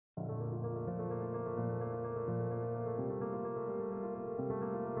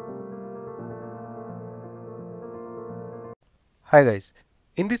Hi guys,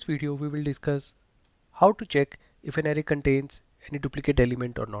 in this video we will discuss how to check if an array contains any duplicate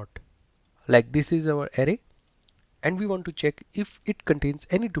element or not. Like this is our array and we want to check if it contains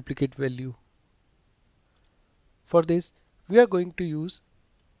any duplicate value. For this we are going to use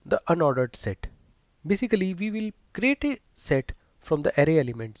the unordered set. Basically we will create a set from the array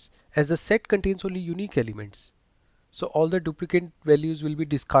elements as the set contains only unique elements. So all the duplicate values will be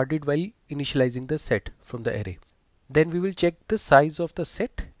discarded while initializing the set from the array. Then we will check the size of the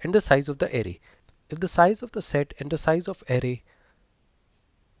set and the size of the array. If the size of the set and the size of array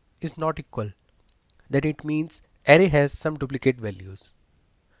is not equal, then it means array has some duplicate values.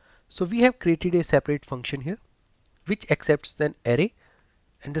 So we have created a separate function here which accepts an array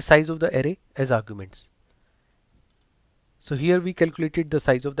and the size of the array as arguments. So here we calculated the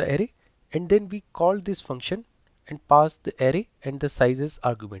size of the array and then we call this function and pass the array and the size as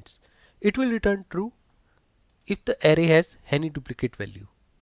arguments. It will return true if the array has any duplicate value.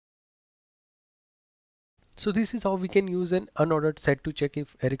 So this is how we can use an unordered set to check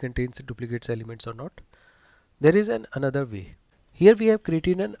if array contains duplicates elements or not. There is another way. Here we have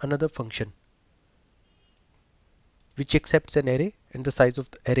created another function which accepts an array and the size of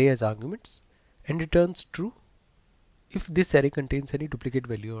the array as arguments and returns true if this array contains any duplicate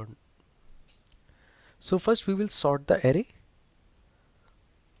value or not. So first we will sort the array.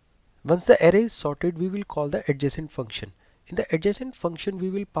 Once the array is sorted, we will call the adjacent function. In the adjacent function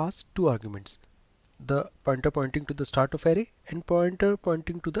we will pass two arguments, the pointer pointing to the start of array and pointer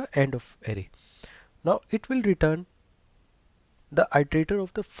pointing to the end of array. Now it will return the iterator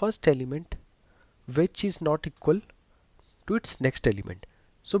of the first element which is not equal to its next element.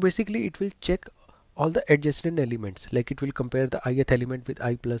 So basically it will check all the adjacent elements, like it will compare the ith element with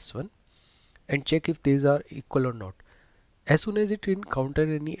I plus 1 and check if these are equal or not. As soon as it encounters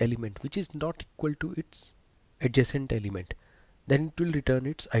any element which is not equal to its adjacent element, then it will return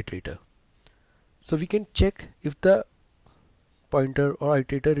its iterator. So we can check if the pointer or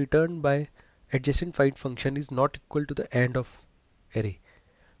iterator returned by adjacent find function is not equal to the end of array,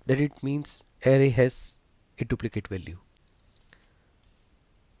 then it means array has a duplicate value.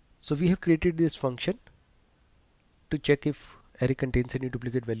 So we have created this function to check if array contains any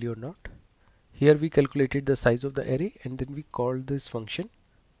duplicate value or not. Here we calculated the size of the array and then we called this function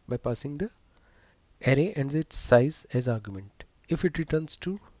by passing the array and its size as argument. If it returns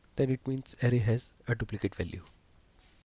true, then it means array has a duplicate value.